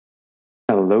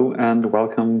Hello and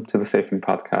welcome to the Safing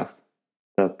Podcast,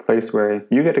 the place where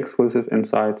you get exclusive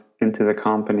insight into the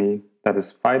company that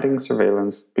is fighting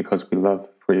surveillance because we love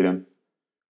freedom.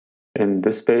 In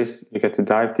this space, you get to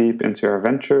dive deep into our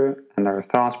venture and our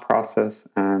thought process,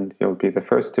 and you'll be the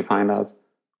first to find out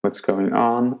what's going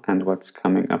on and what's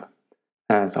coming up.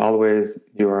 As always,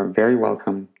 you are very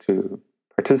welcome to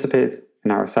participate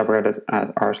in our subreddit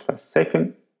at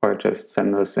r/safing, or just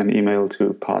send us an email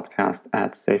to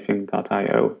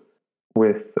podcast@safing.io.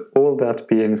 With all that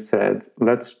being said,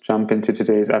 let's jump into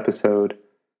today's episode.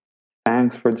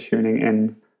 Thanks for tuning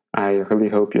in. I really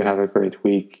hope you have a great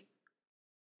week.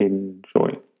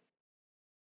 Enjoy.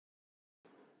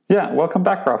 Yeah, welcome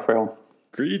back, Raphael.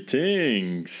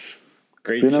 Greetings.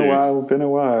 Great. Been a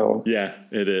while. Yeah,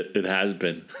 it has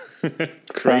been.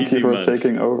 Thank you for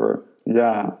taking over.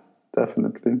 Yeah,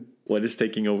 definitely. What is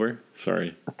taking over?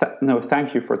 Sorry.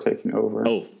 Thank you for taking over.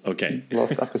 Oh, okay.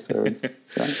 Lost episodes.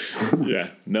 Yeah. Yeah.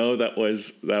 No, that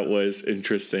was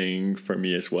interesting for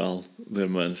me as well. The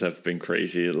months have been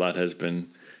crazy. A lot has been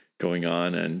going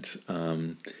on, and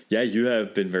you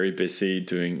have been very busy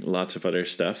doing lots of other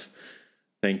stuff.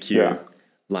 Thank you. Yeah.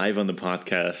 Live on the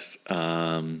podcast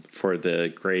for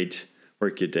the great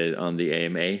work you did on the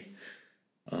AMA.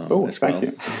 Thank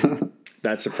you.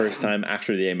 That's the first time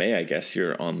after the AMA, I guess,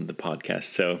 you're on the podcast.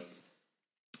 So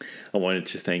I wanted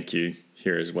to thank you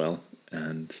here as well.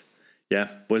 And yeah,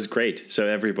 it was great. So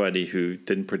everybody who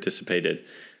didn't participate,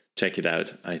 check it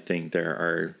out. I think there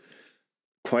are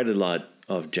quite a lot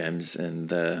of gems in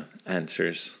the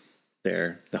answers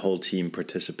there. The whole team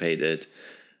participated,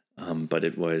 but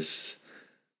it was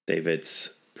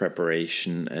David's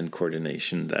preparation and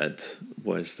coordination that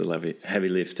was the heavy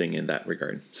lifting in that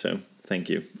regard. So thank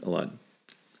you a lot.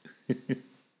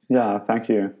 Yeah, thank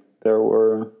you.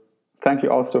 Thank you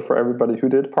also for everybody who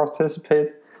did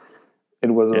participate.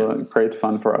 It was a great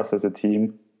fun for us as a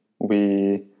team.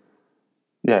 It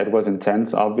was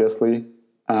intense, obviously,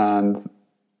 and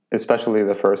especially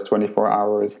the first 24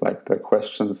 hours, like the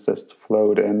questions just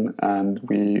flowed in and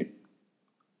we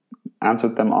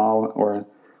answered them all, or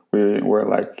we were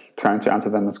like trying to answer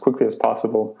them as quickly as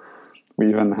possible. We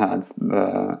even had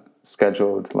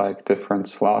scheduled like different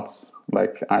slots.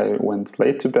 Like I went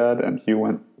late to bed and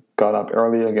you got up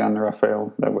early again,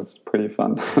 Raphael. That was pretty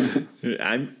fun.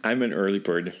 I'm an early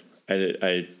bird.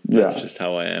 That's just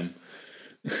how I am.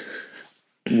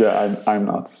 Yeah, I'm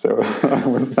not. So I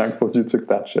was thankful you took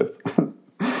that shift.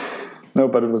 No,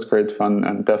 but it was great fun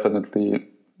and definitely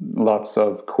lots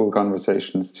of cool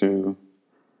conversations to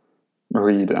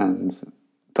read and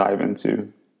dive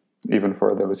into, even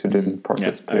for those who didn't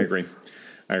participate. Yeah,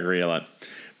 I agree a lot.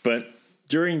 But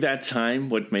during that time,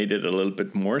 what made it a little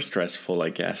bit more stressful, I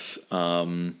guess,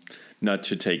 not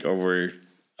to take over,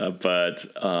 but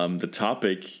the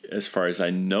topic, as far as I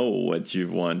know what you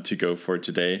want to go for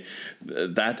today,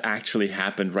 that actually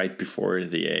happened right before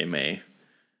the AMA,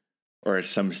 or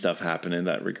some stuff happened in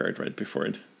that regard right before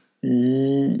it.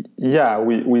 Yeah,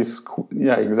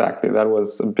 exactly. That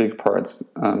was a big part.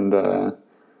 And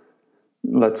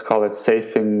let's call it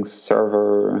Safing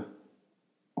server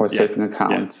or Safing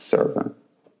account server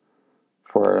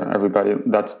for everybody.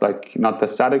 That's like not the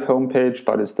static homepage,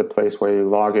 but it's the place where you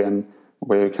log in,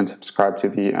 where you can subscribe to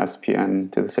the SPN,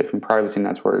 to the Safing Privacy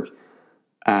Network,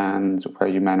 and where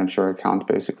you manage your account,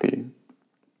 basically.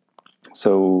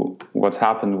 So what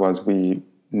happened was we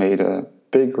made a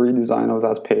big redesign of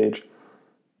that page,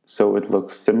 so it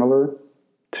looks similar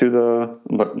to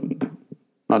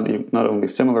not only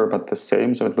similar but the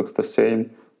same. So it looks the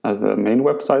same as the main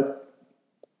website.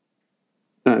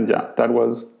 And that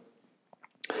was.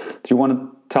 Do you want to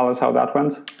tell us how that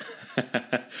went?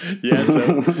 Yeah,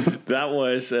 so that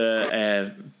was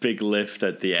a big lift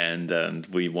at the end, and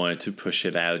we wanted to push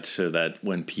it out so that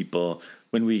when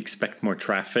we expect more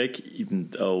traffic, even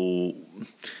though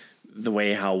the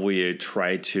way how we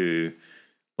try to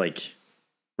like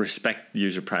respect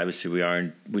user privacy, we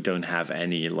don't have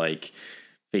any like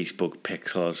Facebook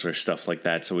pixels or stuff like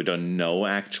that, so we don't know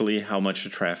actually how much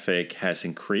the traffic has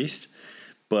increased.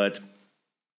 But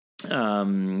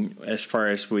as far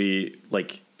as we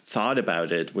like thought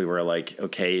about it, we were like,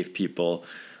 okay, if people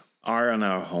are on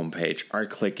our homepage, are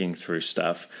clicking through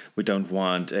stuff, we don't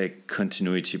want a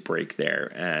continuity break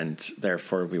there, and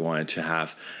therefore we wanted to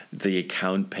have the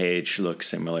account page look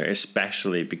similar,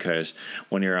 especially because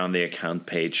when you're on the account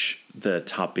page, the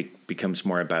topic becomes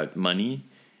more about money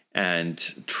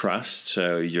and trust.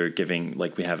 So you're giving,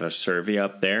 like, we have a survey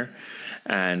up there,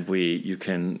 and you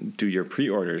can do your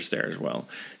pre-orders there as well.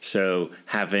 So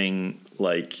having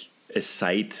like a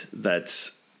site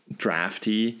that's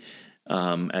drafty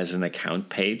as an account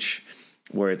page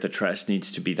where the trust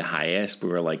needs to be the highest. We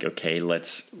were like, okay,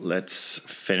 let's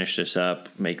finish this up,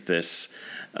 make this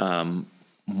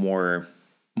more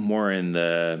in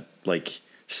the like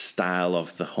style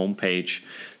of the homepage,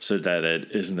 so that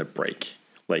it isn't a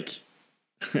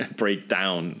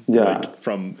breakdown. Like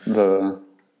from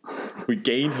we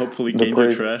hopefully gain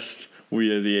the trust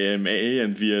via the AMA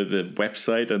and via the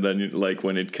website, and then like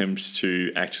when it comes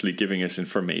to actually giving us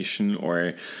information,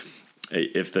 or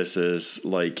if this is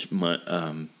like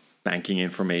banking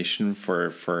information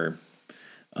for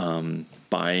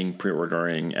buying,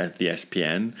 pre-ordering at the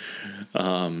SPN,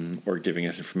 or giving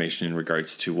us information in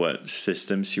regards to what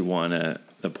systems you want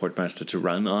the Portmaster to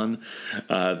run on,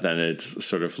 then it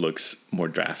sort of looks more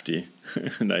drafty.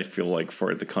 And I feel like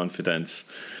for the confidence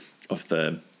of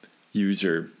the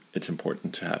user, it's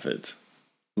important to have it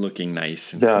looking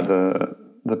nice. And clean.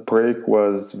 The break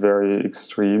was very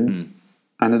extreme.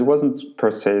 And it wasn't per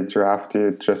se drafty,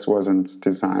 it just wasn't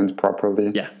designed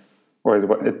properly. Yeah. Or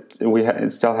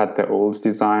it still had the old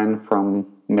design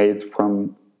made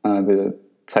from the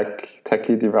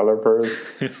techie developers.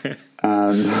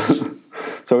 And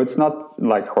so it's not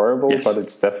like horrible, but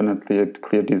it's definitely a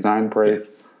clear design break.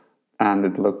 Yeah. And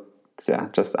it looked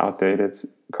just outdated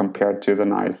compared to the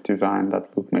nice design that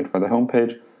Luke made for the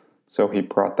homepage. So he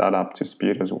brought that up to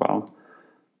speed as well.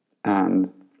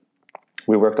 And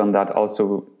we worked on that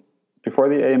also before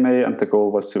the AMA, and the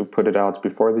goal was to put it out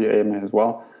before the AMA as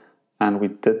well. And we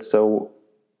did so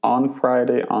on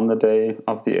Friday, on the day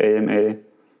of the AMA.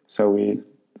 So we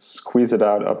squeezed it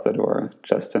out of the door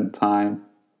just in time.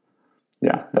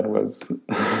 Yeah, that was...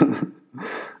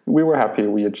 we were happy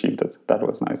we achieved it. That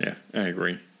was nice. Yeah, I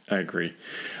agree.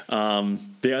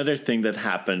 The other thing that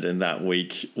happened in that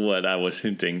week, what I was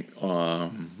hinting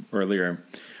earlier,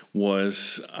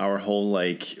 was our whole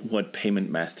like, what payment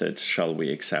methods shall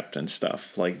we accept and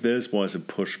stuff. Like this was a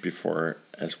push before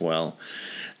as well,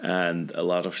 and a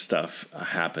lot of stuff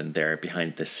happened there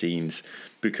behind the scenes,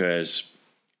 because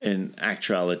in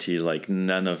actuality, like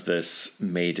none of this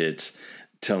made it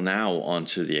till now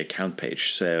onto the account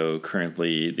page. So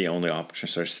currently the only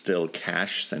options are still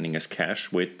cash, sending us cash,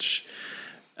 which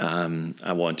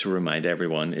I want to remind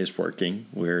everyone is working.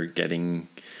 We're getting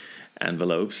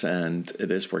envelopes, and it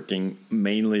is working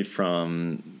mainly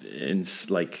from in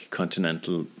like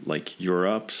continental like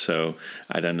Europe. So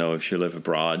I don't know if you live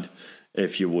abroad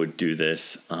if you would do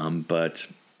this, but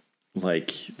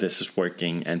like this is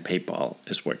working and PayPal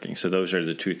is working. So those are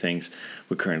the two things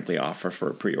we currently offer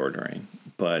for pre-ordering,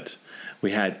 but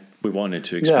we wanted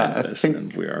to expand this,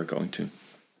 and we are going to.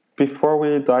 Before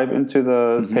we dive into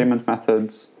the payment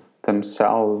methods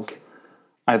themselves,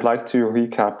 I'd like to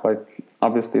recap, like,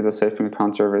 obviously the saving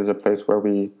account server is a place where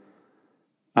we,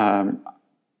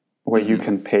 where you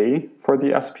can pay for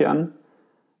the SPN,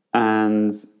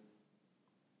 and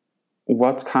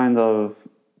what kind of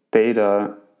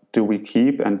data do we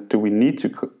keep and do we need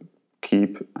to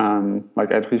keep?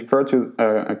 Like I'd refer to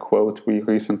a quote we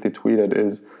recently tweeted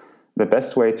is, the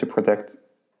best way to protect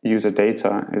user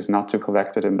data is not to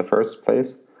collect it in the first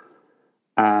place.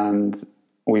 And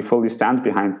we fully stand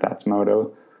behind that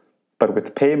motto. But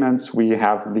with payments, we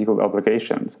have legal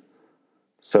obligations.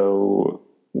 So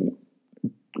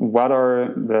what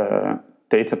are the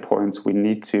data points we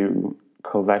need to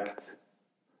collect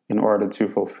in order to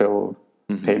fulfill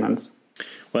payments?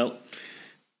 Well,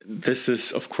 this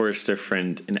is, of course,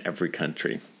 different in every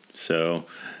country. So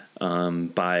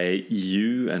by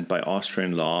EU and by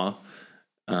Austrian law,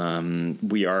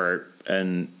 we are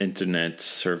an internet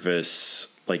service,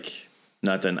 like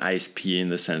not an ISP in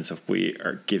the sense of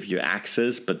give you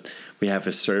access, but we have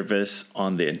a service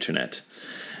on the internet.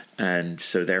 And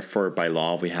so therefore, by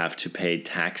law, we have to pay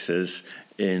taxes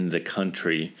in the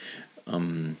country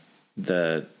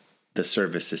the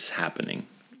service is happening.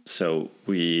 So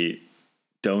we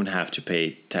don't have to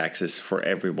pay taxes for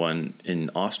everyone in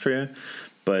Austria,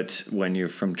 but when you're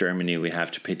from Germany, we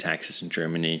have to pay taxes in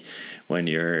Germany. When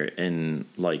you're in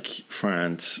like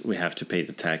France, we have to pay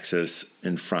the taxes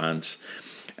in France.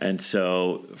 And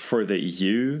so for the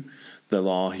EU, the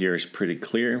law here is pretty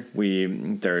clear.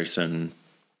 There's a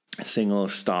single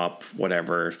stop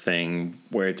whatever thing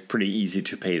where it's pretty easy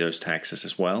to pay those taxes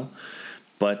as well.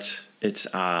 But it's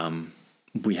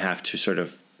we have to sort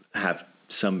of have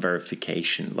some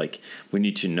verification. Like we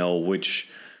need to know which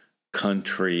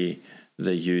country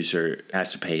the user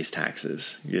has to pay his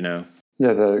taxes, you know?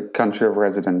 Yeah, the country of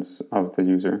residence of the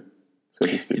user, so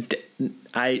to speak.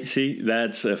 I see,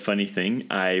 that's a funny thing.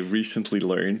 I recently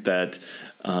learned that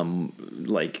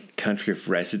like country of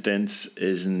residence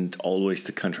isn't always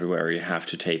the country where you have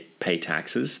to pay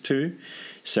taxes to.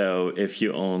 So if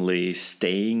you're only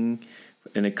staying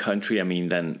in a country, I mean,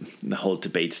 then the whole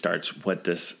debate starts. What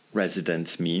does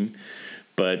residence mean?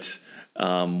 But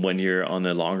when you're on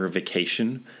a longer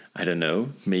vacation, I don't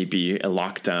know, maybe a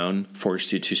lockdown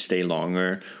forced you to stay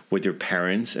longer with your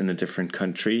parents in a different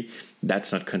country.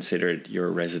 That's not considered your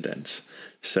residence.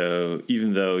 So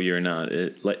even though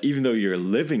even though you're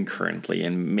living currently,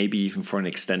 and maybe even for an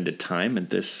extended time, and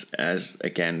this, as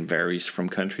again, varies from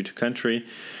country to country,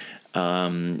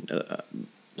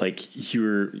 like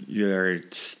you're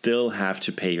still have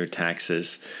to pay your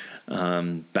taxes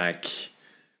back.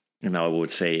 And I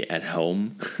would say at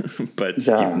home, but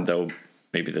even though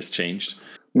maybe this changed,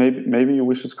 maybe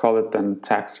we should call it then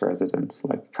tax residence,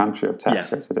 like country of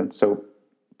tax residence. So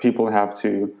people have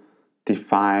to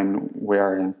define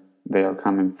where they are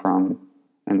coming from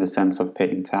in the sense of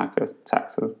paying taxes.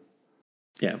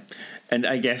 Yeah. And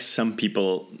I guess some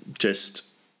people just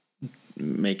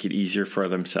make it easier for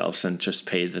themselves and just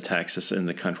pay the taxes in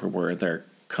the country where their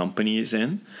company is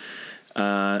in.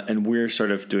 And we're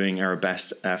sort of doing our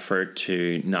best effort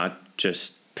to not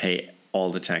just pay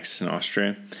all the taxes in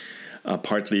Austria,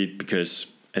 partly because,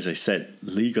 as I said,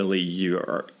 legally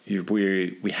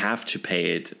we have to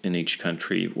pay it in each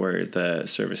country where the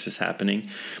service is happening,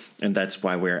 and that's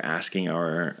why we're asking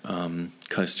our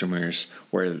customers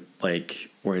where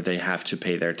they have to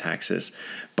pay their taxes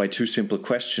by two simple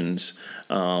questions,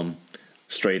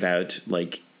 straight out,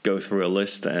 like go through a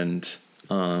list and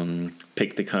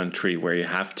pick the country where you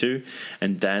have to,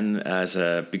 and then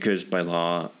because by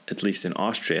law, at least in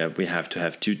Austria, we have to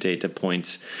have two data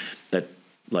points that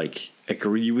like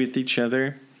agree with each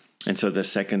other. And so the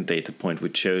second data point we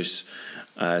chose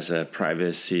as a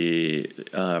privacy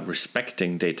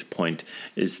respecting data point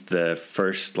is the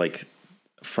first, like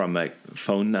from a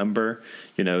phone number,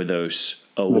 those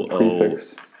 00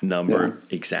 number.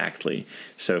 Yeah. Exactly.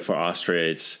 So for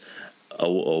Austria, it's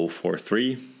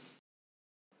 0043.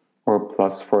 Or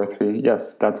 +43.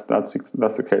 Yes, that's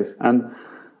the case. And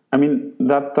I mean,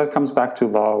 that comes back to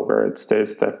law, where it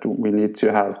states that we need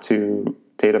to have two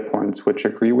data points which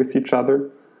agree with each other.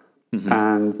 Mm-hmm.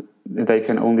 And they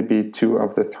can only be two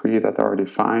of the three that are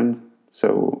defined.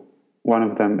 So one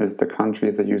of them is the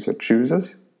country the user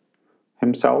chooses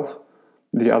himself.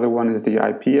 The other one is the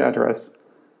IP address.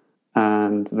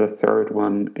 And the third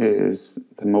one is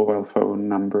the mobile phone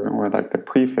number, or like the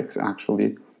prefix,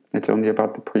 actually. It's only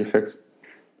about the prefix.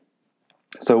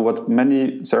 So what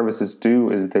many services do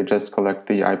is they just collect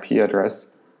the IP address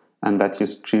and let you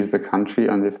choose the country.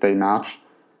 And if they match,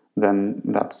 then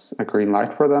that's a green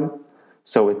light for them.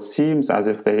 So it seems as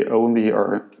if they only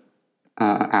are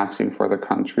asking for the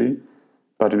country,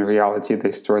 but in reality,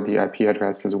 they store the IP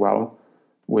address as well,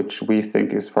 which we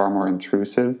think is far more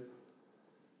intrusive.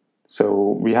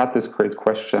 So we had this great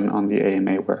question on the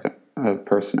AMA where a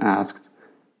person asked,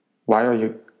 why are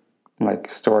you why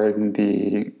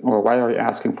are you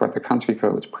asking for the country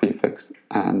code prefix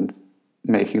and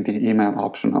making the email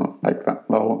optional like that?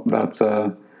 Well, that's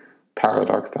a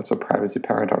paradox. That's a privacy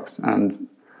paradox. And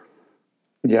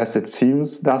yes, it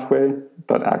seems that way,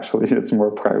 but actually it's more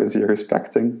privacy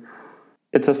respecting.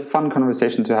 It's a fun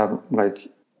conversation to have, like,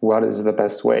 what is the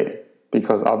best way?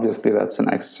 Because obviously that's an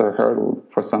extra hurdle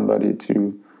for somebody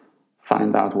to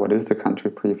find out what is the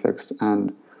country prefix,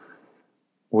 and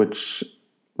which,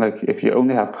 like, if you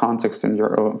only have context from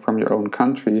your own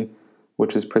country,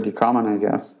 which is pretty common, I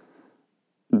guess,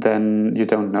 then you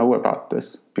don't know about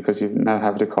this because you now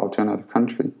have to call to another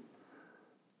country.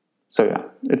 So yeah,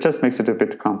 it just makes it a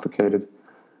bit complicated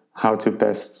how to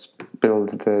best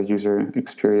build the user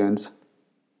experience.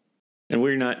 And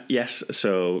we're not, yes,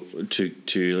 so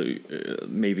to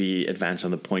maybe advance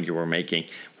on the point you were making,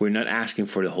 we're not asking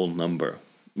for the whole number.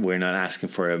 We're not asking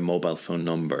for a mobile phone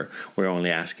number. We're only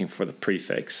asking for the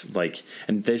prefix.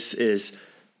 And this is,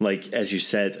 like, as you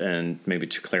said, and maybe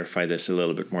to clarify this a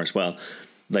little bit more as well,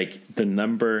 like the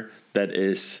number that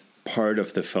is part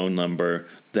of the phone number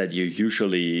that you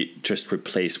usually just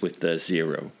replace with the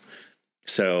 0.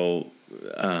 So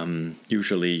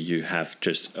usually you have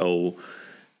just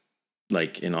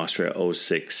like in Austria,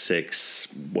 066,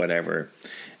 whatever.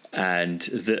 And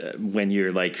when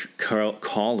you're like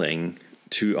calling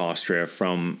to Austria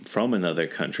from another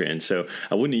country. And so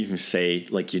I wouldn't even say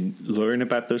like you learn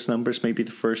about those numbers maybe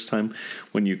the first time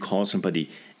when you call somebody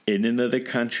in another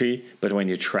country, but when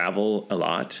you travel a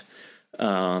lot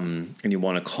and you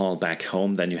want to call back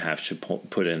home, then you have to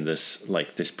put in this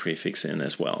prefix in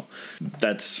as well.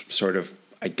 That's sort of,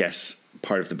 I guess,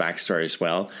 part of the backstory as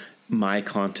well. My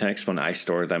context, when I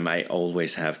store them, I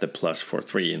always have the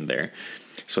 +43 in there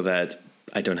so that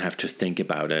I don't have to think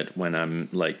about it when I'm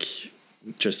like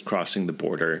just crossing the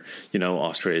border.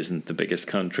 Austria isn't the biggest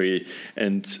country,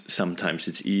 and sometimes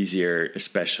it's easier,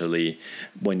 especially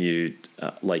when you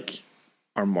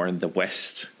are more in the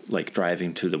west, like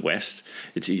driving to the west.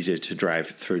 It's easier to drive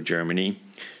through Germany.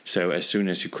 So as soon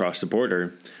as you cross the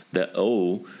border, the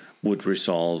O would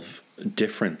resolve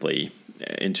differently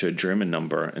into a German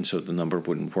number, and so the number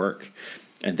wouldn't work.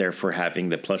 And therefore having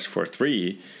the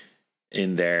 +43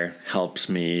 in there helps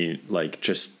me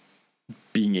just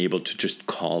being able to just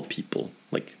call people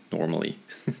like normally,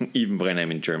 even when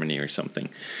I'm in Germany or something.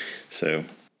 So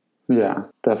yeah,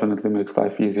 definitely makes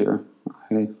life easier.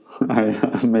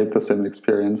 I made the same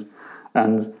experience,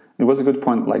 and it was a good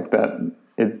point like that.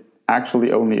 It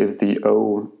actually only is the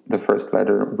O, the first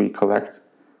letter we collect,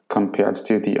 compared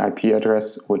to the IP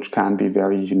address, which can be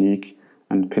very unique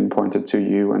and pinpointed to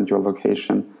you and your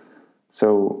location.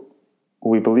 So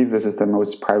we believe this is the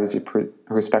most privacy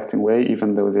respecting way,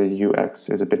 even though the UX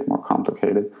is a bit more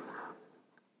complicated.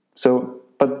 So,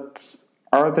 but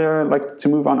are there, to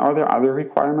move on, are there other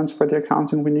requirements for the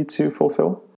accounting we need to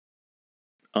fulfill?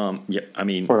 Yeah, I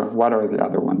mean... Or what are the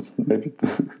other ones? Maybe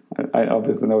I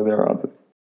obviously know there are others.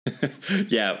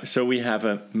 Yeah, so we have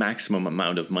a maximum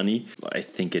amount of money. I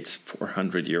think it's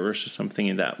 400 euros or something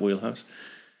in that wheelhouse.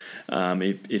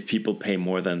 If people pay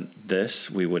more than this,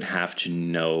 we would have to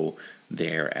know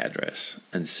their address.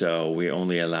 And so we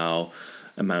only allow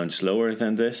amounts lower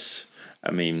than this.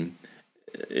 I mean,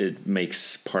 it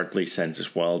makes partly sense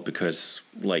as well because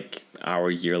our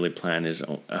yearly plan is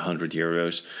 100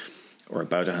 euros or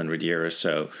about 100 euros.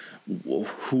 So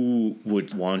who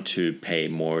would want to pay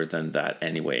more than that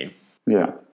anyway?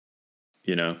 Yeah.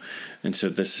 And so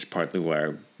this is partly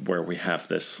where we have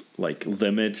this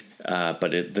limit,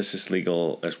 but this is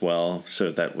legal as well,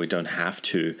 so that we don't have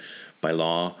to, by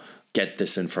law, get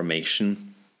this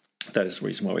information. That is the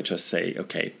reason why we just say,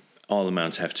 okay, all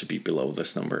amounts have to be below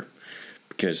this number,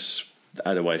 because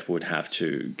otherwise we would have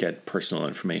to get personal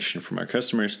information from our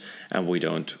customers, and we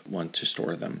don't want to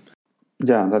store them.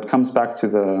 Yeah, that comes back to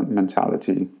the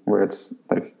mentality where it's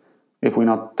if we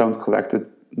don't collect it,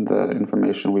 the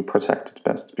information, we protect it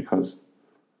best because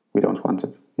we don't want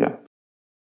it. Yeah.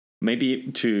 Maybe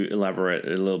to elaborate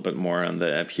a little bit more on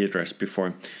the IP address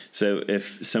before. So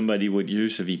if somebody would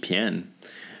use a VPN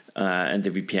and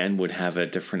the VPN would have a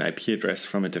different IP address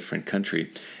from a different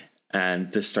country,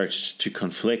 and this starts to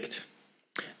conflict,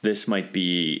 this might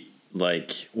be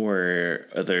where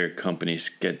other companies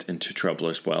get into trouble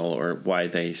as well, or why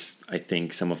I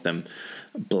think some of them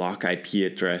block IP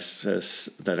addresses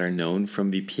that are known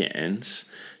from VPNs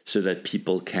so that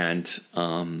people can't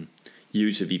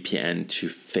use a VPN to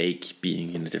fake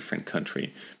being in a different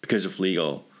country because of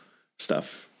legal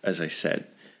stuff. As I said,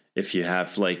 if you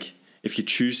have if you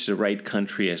choose the right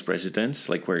country as residence,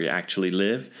 where you actually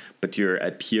live, but your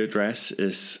IP address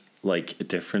is a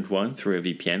different one through a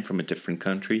VPN from a different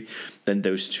country, then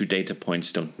those two data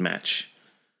points don't match.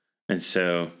 And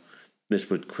so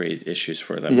this would create issues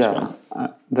for them as well.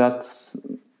 That's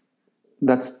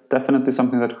definitely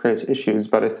something that creates issues,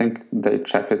 but I think they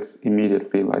check it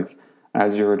immediately.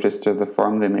 As you register the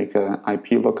form, they make an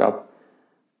IP lookup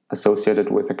associated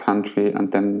with a country,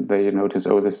 and then they notice,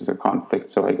 oh, this is a conflict.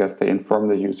 So I guess they inform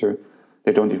the user.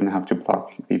 They don't even have to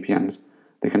block VPNs.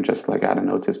 They can just add a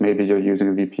notice. Maybe you're using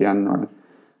a VPN, or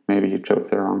maybe you chose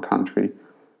the wrong country.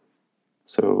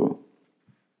 So,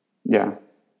 yeah.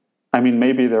 I mean,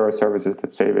 maybe there are services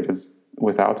that save it as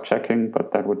without checking,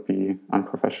 but that would be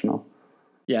unprofessional.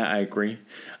 Yeah, I agree.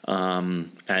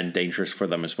 And dangerous for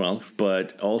them as well.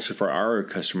 But also for our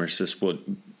customers, this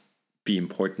would be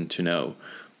important to know.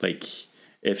 If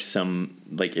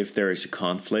there is a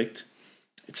conflict,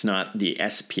 it's not the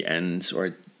SPN's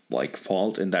or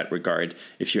fault in that regard.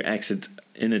 If you exit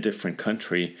in a different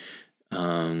country,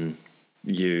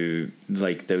 you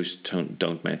those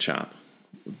don't match up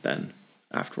then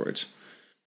afterwards.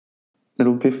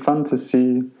 It'll be fun to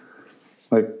see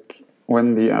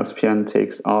when the SPN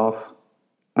takes off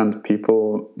and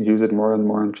people use it more and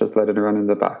more and just let it run in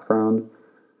the background,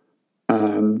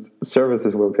 and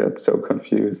services will get so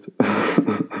confused.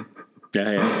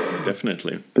 yeah,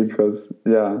 definitely. Because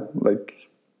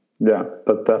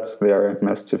but that's their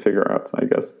mess to figure out, I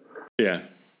guess. Yeah.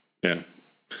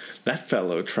 That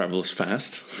fellow travels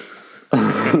fast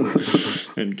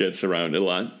and gets around a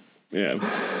lot. Yeah.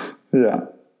 Yeah.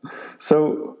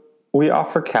 So we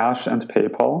offer cash and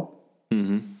PayPal.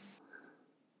 Mm-hmm.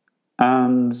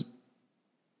 And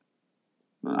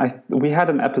we had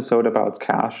an episode about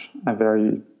cash, a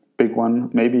very big one.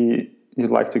 Maybe you'd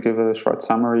like to give a short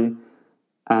summary,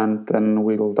 and then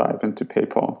we'll dive into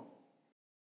PayPal.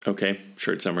 Okay,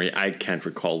 short summary. I can't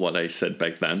recall what I said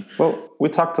back then. Well, we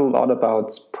talked a lot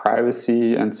about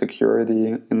privacy and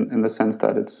security in the sense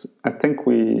that I think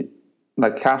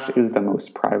cash is the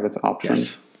most private option.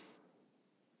 Yes.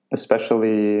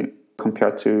 Especially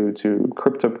compared to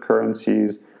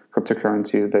cryptocurrencies.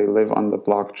 Cryptocurrencies, they live on the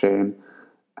blockchain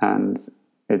and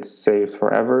it's saved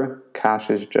forever.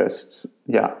 Cash is just,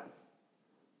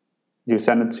 you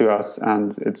send it to us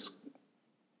and it's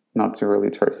not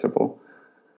really traceable.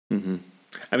 Mm-hmm.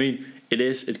 I mean,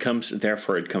 it comes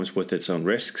with its own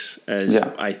risks, as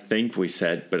I think we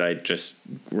said, but I just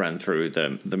ran through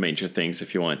the major things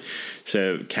if you want.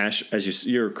 So cash,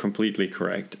 you're completely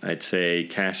correct. I'd say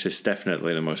cash is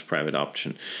definitely the most private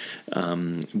option.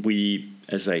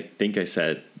 As I think I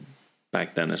said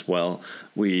back then as well,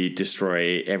 we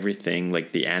destroy everything,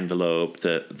 like the envelope,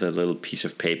 the little piece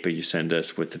of paper you send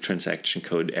us with the transaction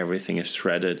code. Everything is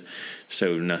shredded,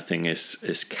 so nothing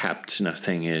is kept,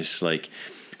 nothing is like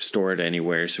stored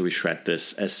anywhere. So we shred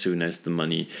this as soon as the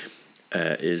money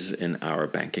is in our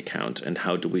bank account. And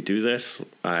how do we do this?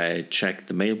 I check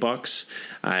the mailbox.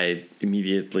 I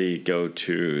immediately go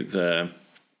to the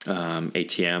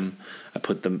ATM. I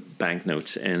put the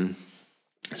banknotes in.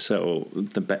 So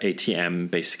the ATM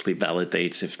basically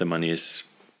validates if the money is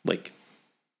like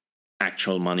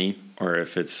actual money or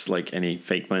if it's like any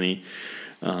fake money.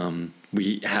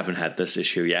 We haven't had this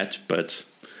issue yet, but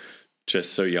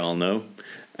just so y'all know.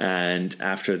 And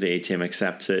after the ATM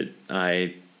accepts it,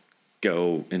 I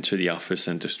go into the office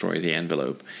and destroy the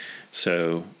envelope.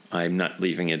 So I'm not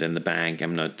leaving it in the bank.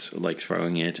 I'm not like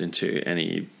throwing it into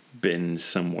any bin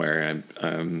somewhere.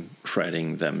 I'm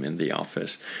shredding them in the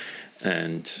office.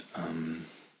 And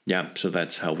so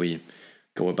that's how we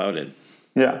go about it.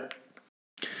 Yeah.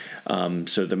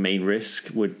 So the main risk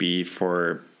would be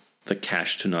for the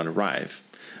cash to not arrive.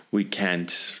 We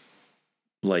can't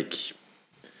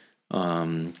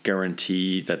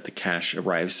guarantee that the cash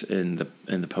arrives in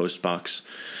the post box.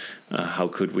 How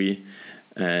could we?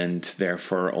 And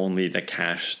therefore, only the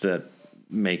cash that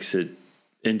makes it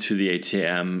into the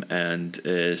ATM and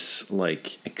is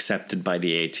like accepted by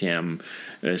the ATM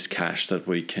is cash that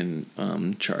we can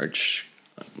charge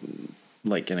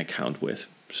like an account with.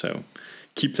 So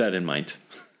keep that in mind.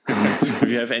 If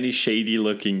you have any shady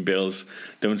looking bills,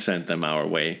 don't send them our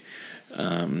way.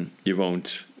 You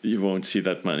won't see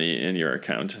that money in your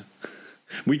account.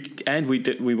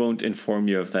 We won't inform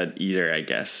you of that either. I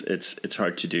guess it's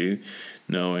hard to do,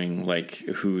 knowing like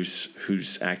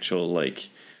whose actual like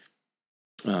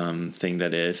thing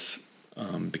that is,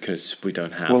 because we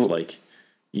don't have like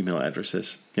email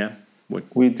addresses. Yeah,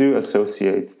 we do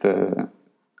associate the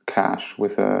cash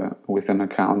with an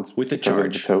account with a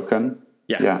charge token.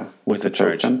 Yeah, with a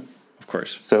charge. Token. Of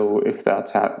course. So if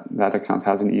that account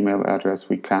has an email address,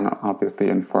 we can obviously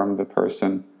inform the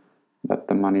person that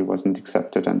the money wasn't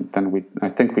accepted, and then I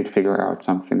think we'd figure out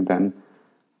something. Then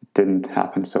it didn't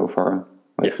happen so far.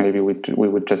 Maybe we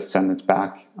would just send it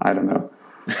back. I don't know.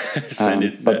 Send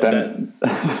it, but then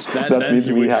that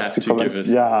means we have to collect. Give us.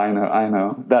 Yeah, I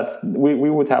know. That's we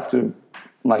would have to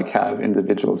like have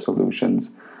individual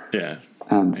solutions. Yeah,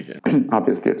 and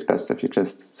obviously it's best if you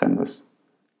just send us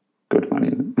good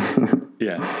money.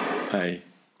 Yeah, I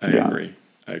agree.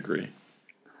 I agree.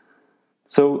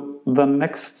 So the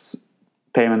next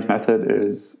payment method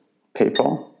is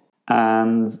PayPal,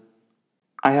 and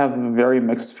I have very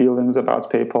mixed feelings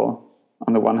about PayPal.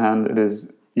 On the one hand, it is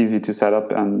easy to set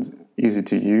up and easy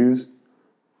to use,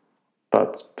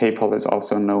 but PayPal is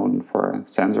also known for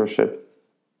censorship,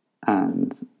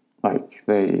 and like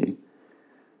they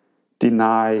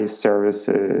deny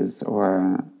services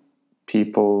or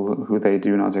people who they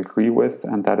do not agree with,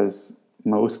 and that is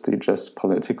mostly just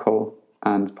political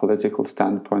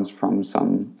standpoints from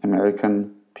some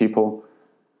American people,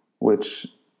 which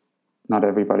not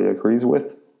everybody agrees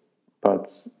with.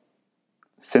 But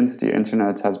since the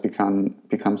internet has become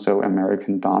so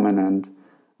American dominant,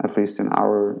 at least in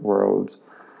our world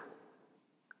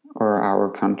or our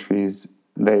countries,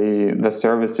 the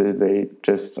services, they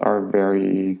just are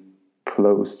very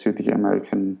close to the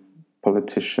American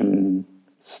politician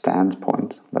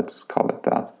standpoint, let's call it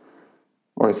that,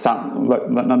 or some,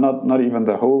 not even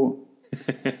the whole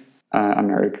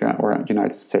America or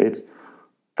United States,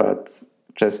 but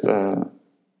just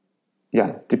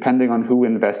depending on who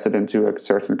invested into a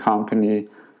certain company,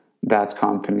 that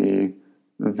company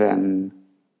then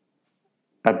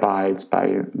abides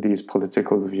by these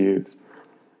political views.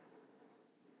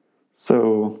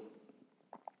 So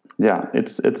yeah,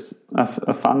 it's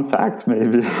a fun fact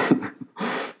maybe,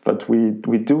 but we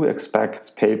do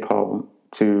expect PayPal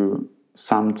to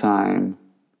sometime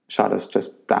shut us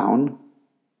just down.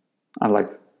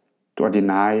 or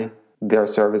deny their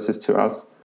services to us.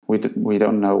 We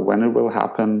don't know when it will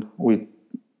happen. We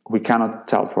cannot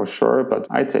tell for sure, but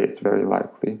I'd say it's very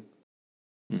likely.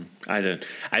 I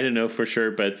don't know for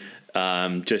sure, but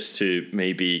just to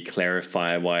maybe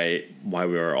clarify why we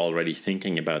were already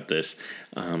thinking about this.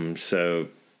 So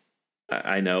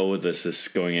I know this is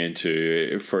going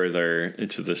into further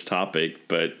into this topic,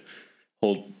 but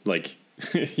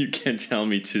you can tell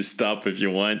me to stop if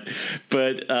you want.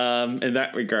 But in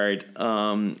that regard,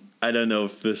 I don't know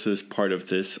if this is part of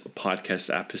this podcast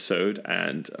episode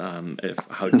and if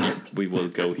how deep we will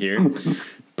go here.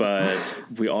 But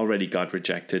we already got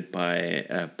rejected by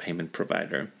a payment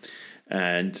provider.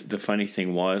 And the funny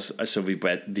thing was, so we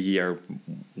are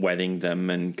vetting them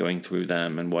and going through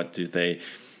them and what do they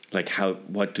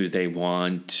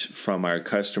want from our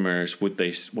customers? What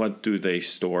do they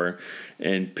store?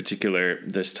 In particular,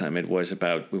 this time it was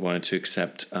about we wanted to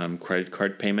accept credit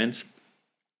card payments.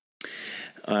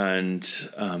 And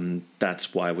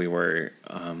that's why we were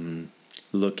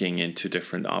looking into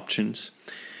different options.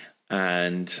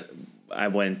 And I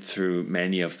went through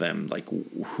many of them, like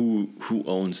who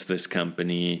owns this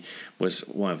company was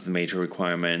one of the major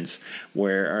requirements.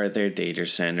 Where are their data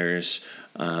centers?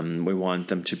 We want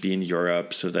them to be in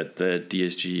Europe so that the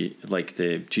DSG, like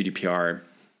the GDPR,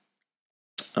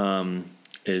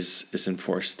 is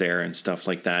enforced there and stuff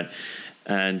like that.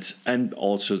 And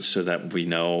also so that we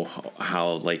know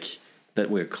how that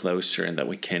we're closer and that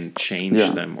we can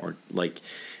change them, or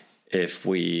if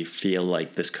we feel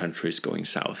like this country is going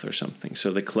south or something. So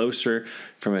the closer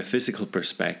from a physical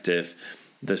perspective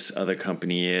this other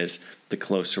company is, the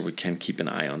closer we can keep an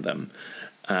eye on them.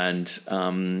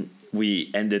 And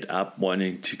we ended up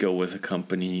wanting to go with a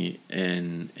company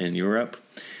in Europe.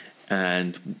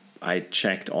 And I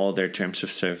checked all their terms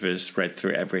of service, read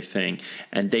through everything.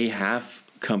 And they have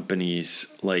companies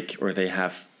or they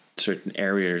have certain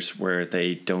areas where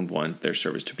they don't want their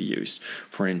service to be used.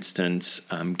 For instance,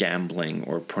 gambling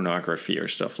or pornography or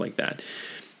stuff like that.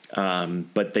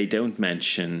 But they don't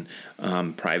mention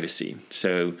privacy.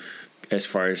 So as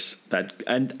far as that,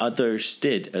 and others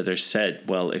said,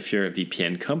 well, if you're a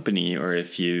VPN company or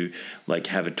if you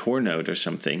have a Tor node or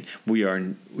something,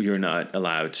 you're not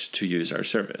allowed to use our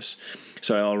service.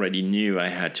 So I already knew I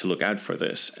had to look out for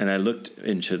this, and I looked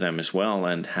into them as well,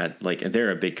 and had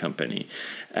they're a big company,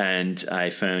 and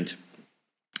I found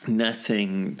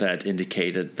nothing that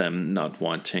indicated them not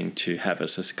wanting to have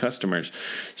us as customers.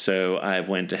 So I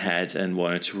went ahead and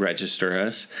wanted to register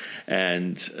us,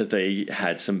 and they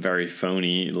had some very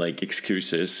phony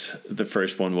excuses. The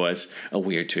first one was, "Oh,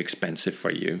 we are too expensive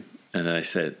for you." And I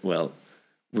said, "Well,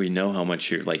 we know how much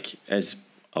you're as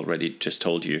already just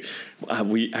told you, I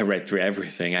read through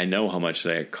everything. I know how much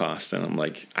they cost." And I'm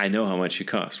like, "I know how much you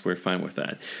cost. We're fine with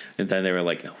that." And then they were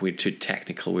like, "We're too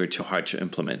technical. We're too hard to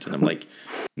implement." And I'm like,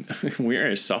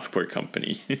 "We're a software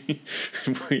company.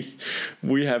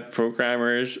 we have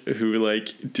programmers who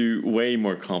do way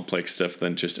more complex stuff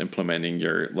than just implementing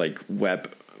your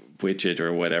web widget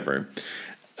or whatever."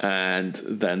 And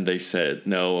then they said,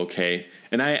 "No, okay."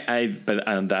 And I but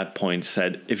at that point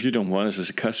said, "If you don't want us as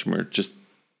a customer, just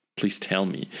please tell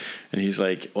me." And he's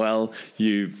like, "Well,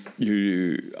 you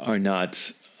are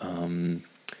not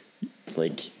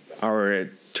our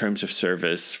terms of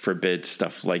service forbid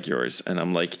stuff like yours." And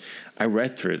I'm like, "I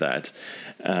read through that.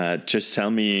 Just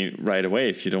tell me right away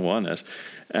if you don't want us."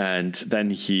 And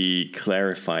then he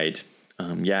clarified,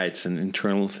 it's an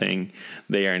internal thing.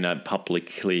 They are not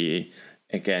publicly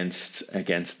against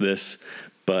this,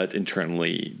 but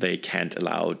internally they can't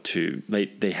allow to.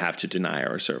 They have to deny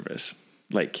our service.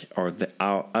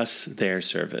 Their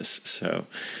service. So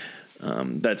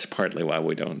that's partly why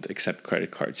we don't accept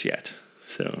credit cards yet.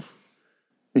 So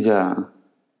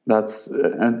that's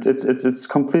and it's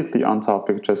completely on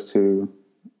topic. Just to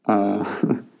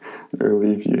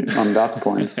relieve you on that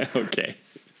point. Okay.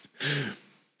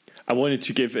 I wanted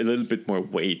to give a little bit more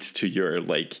weight to your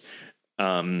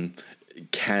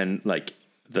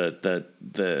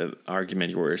the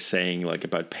argument you were saying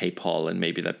about PayPal, and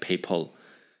maybe that PayPal.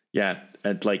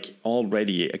 And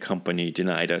already a company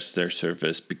denied us their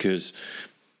service because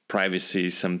privacy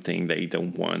is something they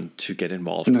don't want to get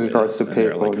involved with. In regards to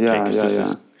PayPal,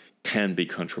 this can be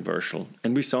controversial.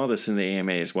 And we saw this in the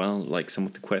AMA as well. Some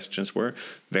of the questions were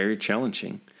very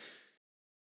challenging.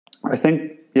 I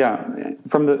think,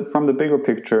 from the bigger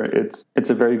picture, it's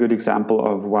a very good example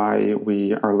of why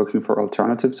we are looking for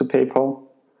alternatives to PayPal.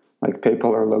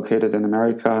 PayPal are located in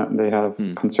America. They have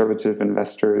conservative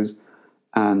investors,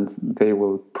 and they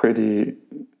will pretty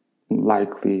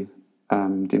likely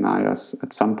deny us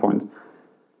at some point.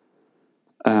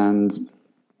 And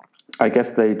I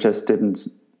guess they just didn't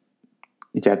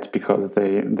yet because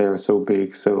they're so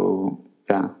big. So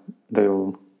yeah,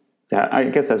 I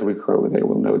guess as we grow, they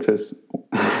will notice,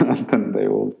 and then they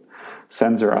will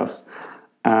censor us.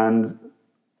 And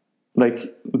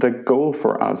like the goal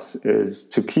for us is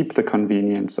to keep the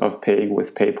convenience of paying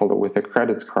with PayPal or with a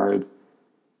credit card,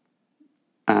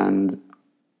 and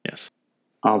yes,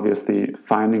 obviously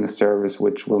finding a service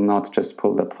which will not just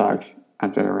pull the plug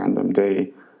at a random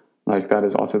day. Like that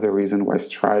is also the reason why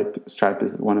Stripe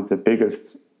is one of the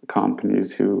biggest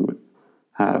companies who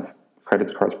have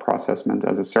credit card processment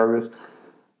as a service,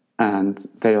 and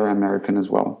they are American as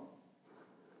well.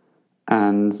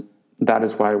 And that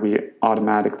is why we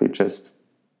automatically just,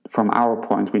 from our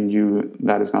point, we knew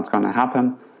that is not going to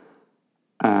happen.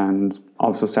 And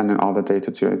also sending all the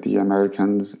data to the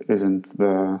Americans isn't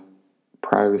the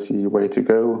privacy way to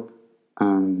go.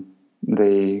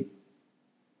 They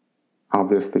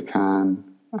obviously can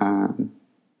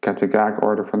get a gag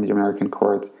order from the American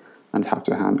court and have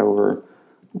to hand over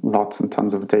lots and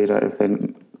tons of data if they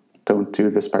don't do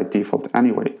this by default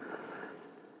anyway.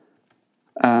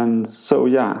 And so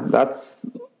yeah, that's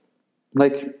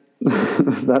like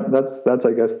that's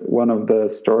I guess one of the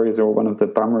stories or one of the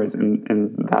bummers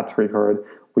in that regard.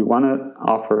 We want to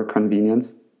offer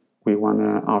convenience, we want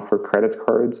to offer credit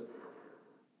cards,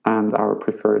 and our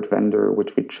preferred vendor,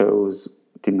 which we chose,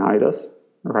 denied us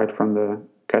right from the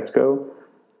get-go.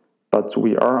 But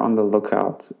we are on the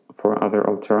lookout for other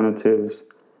alternatives.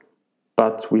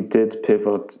 But we did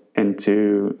pivot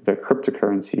into the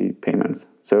cryptocurrency payments.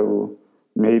 So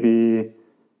maybe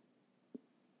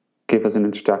give us an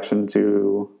introduction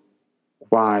to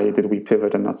why did we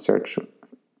pivot and not search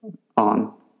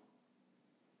on.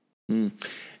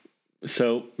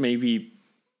 So maybe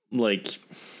like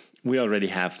we already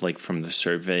have like from the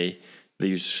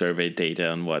user survey data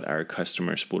on what our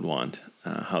customers would want,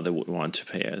 how they would want to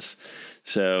pay us.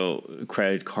 So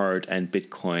credit card and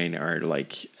Bitcoin are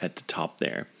like at the top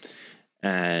there.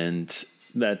 And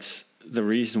that's the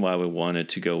reason why we wanted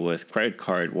to go with credit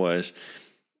card was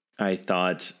I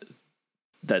thought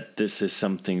that this is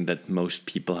something that most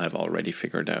people have already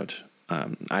figured out.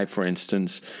 I, for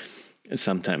instance,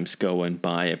 sometimes go and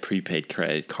buy a prepaid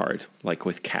credit card, like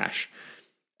with cash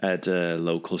at a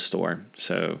local store.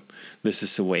 So this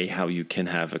is a way how you can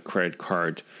have a credit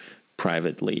card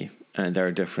privately. And there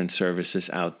are different services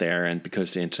out there. And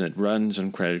because the internet runs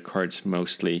on credit cards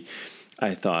mostly,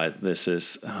 I thought this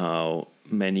is how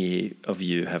many of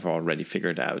you have already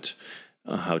figured out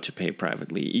how to pay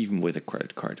privately, even with a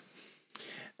credit card.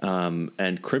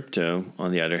 And crypto,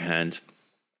 on the other hand,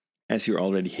 as you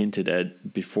already hinted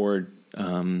at before,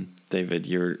 David,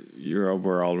 you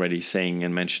were already saying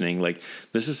and mentioning, like,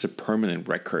 this is a permanent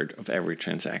record of every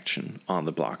transaction on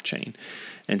the blockchain.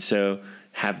 And so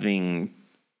having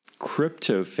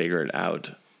crypto figured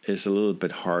out is a little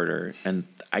bit harder. And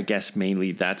I guess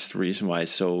mainly that's the reason why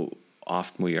so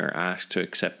often we are asked to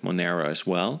accept Monero as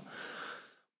well.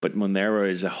 But Monero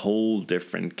is a whole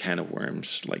different can of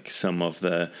worms. Like some of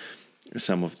the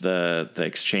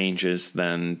exchanges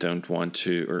then don't want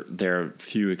to, or there are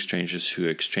few exchanges who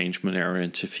exchange Monero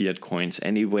into fiat coins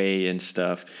anyway and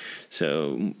stuff.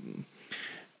 So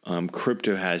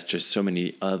crypto has just so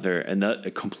many other,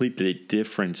 a completely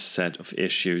different set of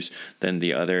issues than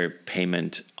the other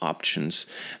payment options.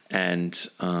 And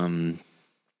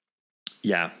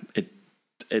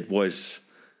it was,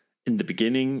 in the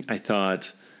beginning, I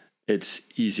thought it's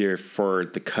easier for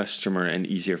the customer and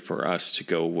easier for us to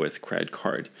go with credit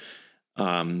card.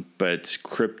 But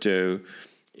crypto,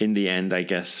 in the end, I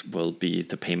guess, will be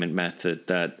the payment method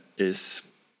that is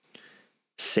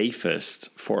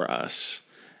safest for us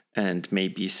and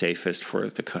maybe safest for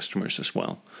the customers as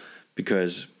well,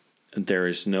 because there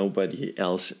is nobody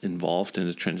else involved in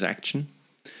the transaction.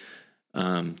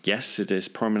 Yes, it is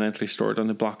permanently stored on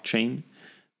the blockchain,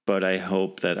 but I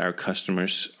hope that our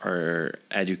customers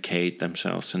educate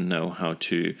themselves and know how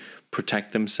to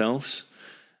protect themselves.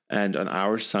 And on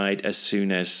our side, as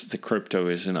soon as the crypto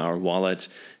is in our wallet,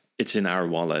 it's in our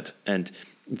wallet. And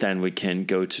then we can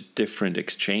go to different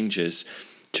exchanges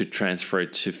to transfer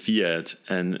it to fiat.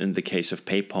 And in the case of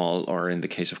PayPal or in the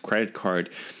case of credit card,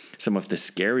 some of the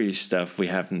scary stuff we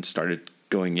haven't started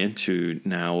going into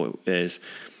now is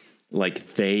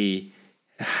like they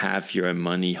have your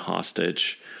money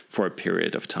hostage for a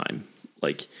period of time.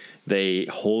 Like they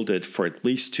hold it for at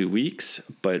least 2 weeks,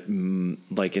 but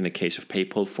like in the case of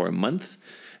PayPal, for a month,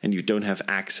 and you don't have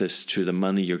access to the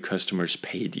money your customers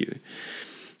paid you.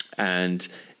 And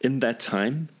in that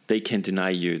time, they can deny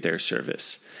you their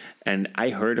service. And I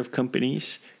heard of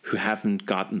companies who haven't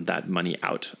gotten that money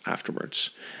out afterwards.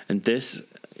 And this,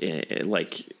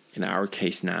 like in our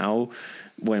case now,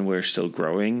 when we're still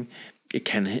growing, it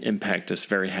can impact us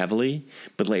very heavily.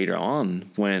 But later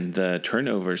on, when the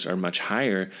turnovers are much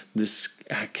higher, this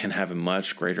can have a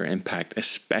much greater impact,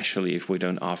 especially if we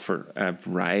don't offer a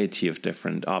variety of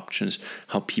different options,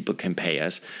 how people can pay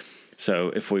us. So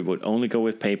if we would only go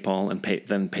with PayPal, and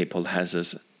then PayPal has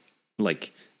us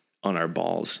like on our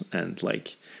balls, and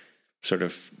like sort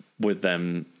of with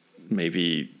them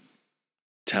maybe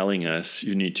telling us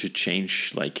you need to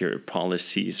change like your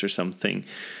policies or something,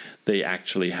 they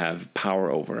actually have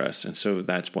power over us. And so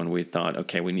that's when we thought,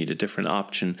 okay, we need a different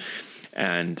option.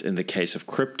 And in the case of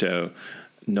crypto,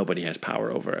 nobody has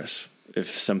power over us. If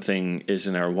something is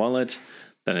in our wallet,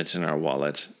 then it's in our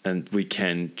wallet, and we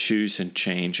can choose and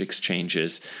change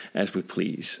exchanges as we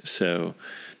please. So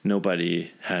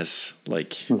nobody has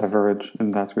like leverage in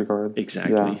that regard.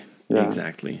 Exactly. Yeah.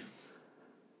 Exactly.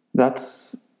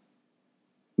 These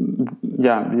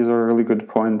are really good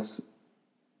points.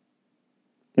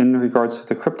 In regards to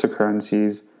the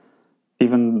cryptocurrencies,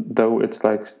 even though it's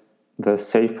like the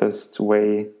safest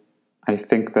way, I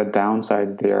think the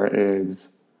downside there is,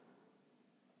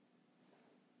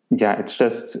 it's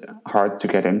just hard to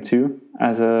get into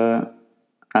as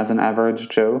an average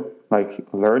Joe. Like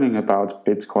learning about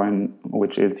Bitcoin,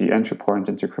 which is the entry point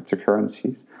into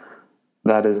cryptocurrencies,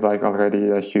 that is like already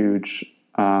a huge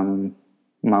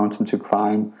mountain to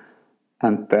climb.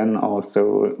 And then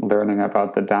also learning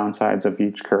about the downsides of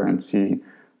each currency,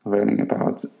 learning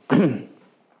about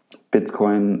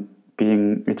Bitcoin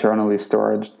being eternally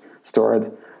stored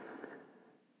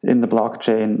in the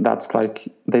blockchain. That's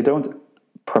like, they don't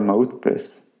promote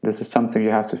this. This is something you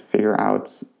have to figure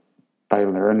out by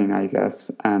learning, I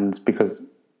guess. And because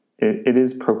it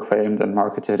is proclaimed and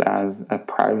marketed as a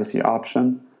privacy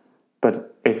option,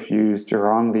 but if used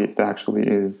wrongly, it actually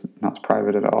is not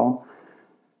private at all.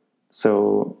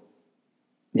 So,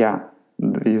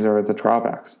 these are the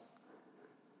drawbacks.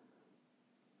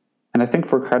 And I think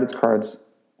for credit cards,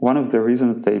 one of the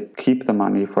reasons they keep the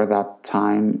money for that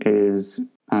time is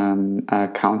a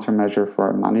countermeasure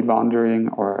for money laundering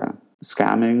or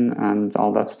scamming and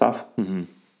all that stuff. Mm-hmm.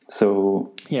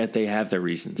 So they have their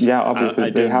reasons. Yeah,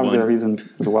 obviously they have their reasons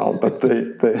as well. But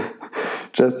they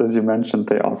just as you mentioned,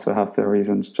 they also have their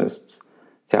reasons.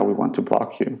 We want to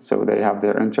block you. So they have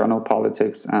their internal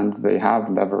politics, and they have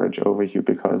leverage over you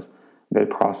because they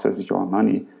process your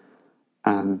money,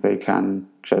 and they can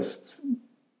just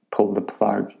pull the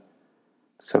plug.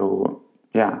 So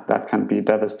that can be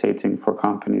devastating for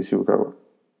companies who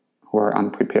are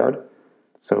unprepared.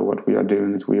 So what we are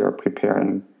doing is we are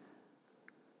preparing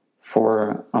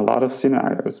for a lot of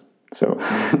scenarios. So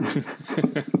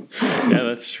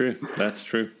that's true. That's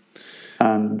true.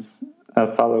 And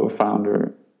a fellow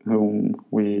founder whom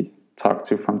we talk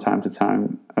to from time to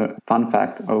time, a fun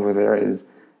fact over there is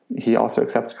he also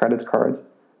accepts credit cards,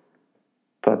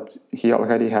 but he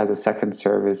already has a second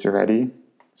service ready.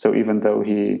 So even though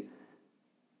he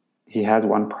has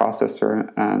one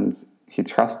processor and he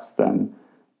trusts them,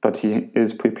 but he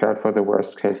is prepared for the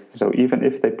worst case. So even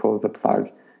if they pull the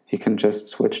plug, he can just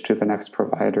switch to the next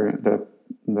provider.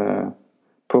 The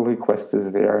pull request is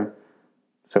there.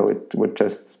 So it would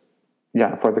just,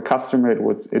 for the customer, it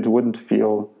wouldn't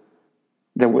feel,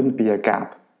 there wouldn't be a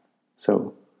gap.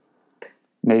 So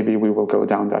maybe we will go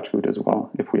down that route as well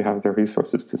if we have the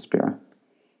resources to spare.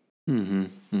 Mm-hmm.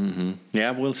 Mm-hmm.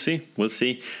 Yeah, we'll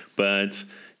see. But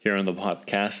here on the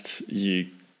podcast, you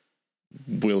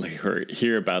will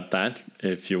hear about that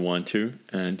if you want to,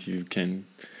 and you can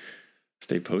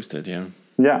stay posted.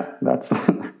 Yeah, that's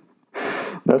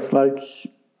like,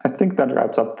 I think that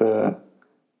wraps up the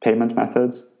payment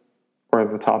methods or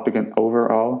the topic in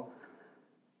overall.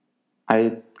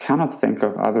 I cannot think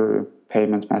of other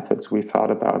payment methods we thought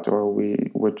about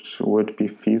which would be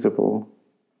feasible.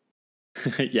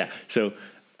 So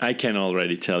I can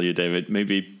already tell you, David,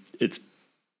 maybe it's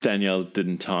Daniel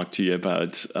didn't talk to you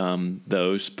about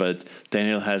those, but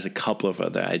Daniel has a couple of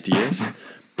other ideas.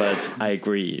 But I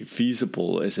agree,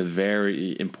 feasible is a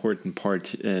very important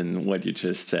part in what you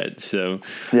just said. So,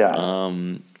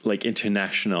 like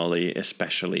internationally,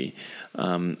 especially,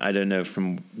 I don't know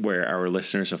from where our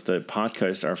listeners of the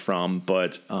podcast are from,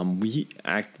 but we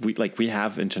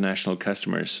have international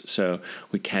customers, so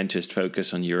we can't just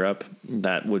focus on Europe.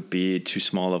 That would be too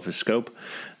small of a scope,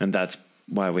 and that's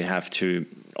why we have to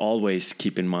always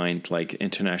keep in mind like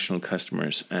international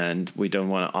customers, and we don't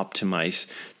want to optimize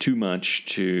too much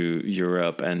to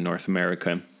Europe and North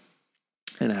America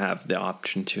and have the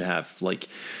option to have like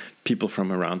people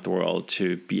from around the world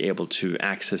to be able to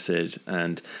access it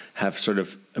and have sort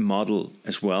of a model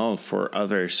as well for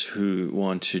others who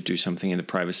want to do something in the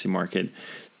privacy market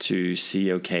to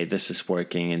see, okay, this is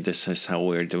working and this is how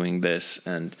we're doing this.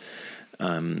 And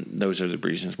those are the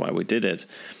reasons why we did it.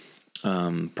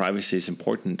 Privacy is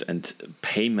important, and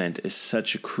payment is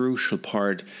such a crucial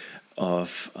part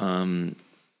of,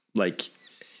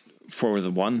 for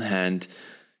the one hand,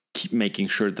 keep making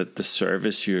sure that the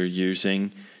service you're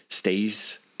using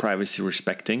stays privacy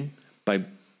respecting by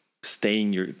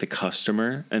staying the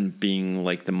customer and being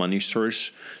like the money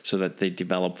source so that they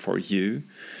develop for you.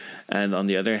 And on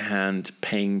the other hand,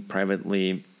 paying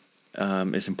privately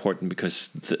is important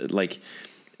because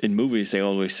in movies, they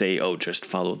always say, oh, just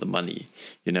follow the money,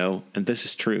 and this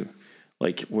is true.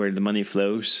 Like where the money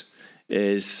flows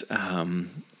is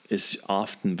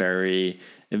often a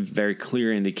very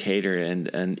clear indicator and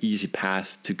an easy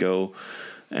path to go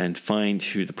and find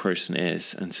who the person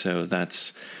is. And so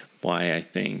that's why I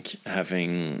think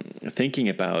thinking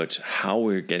about how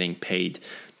we're getting paid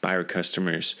by our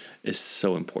customers is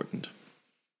so important.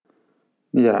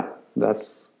 Yeah,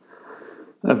 that's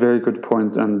a very good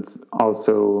point, and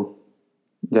also,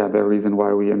 the reason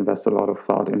why we invest a lot of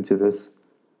thought into this.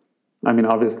 I mean,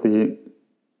 obviously,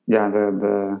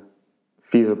 the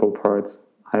feasible part,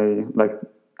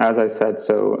 as I said,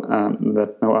 so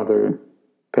that no other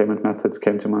payment methods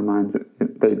came to my mind.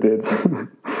 They did,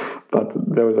 but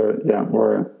those are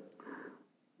were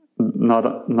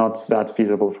not that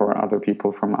feasible for other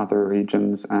people from other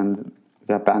regions, and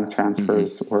bank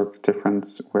transfers work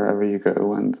different wherever you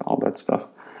go and all that stuff.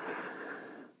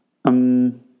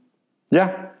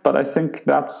 But I think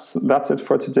that's it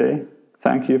for today.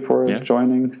 Thank you for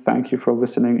joining. Thank you for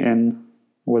listening in.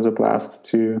 It was a blast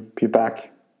to be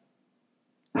back.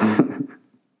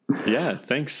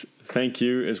 Thanks. Thank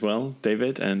you as well,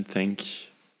 David, and thank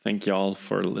you all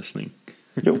for listening.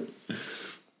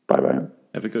 Bye-bye.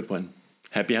 Have a good one.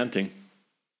 Happy hunting.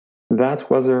 That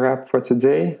was a wrap for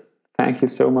today. Thank you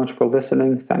so much for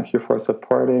listening. Thank you for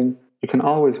supporting. You can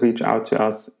always reach out to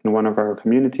us in one of our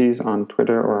communities on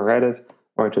Twitter or Reddit,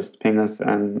 or just ping us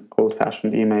an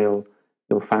old-fashioned email.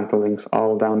 You'll find the links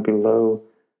all down below.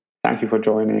 Thank you for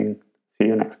joining. See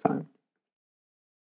you next time.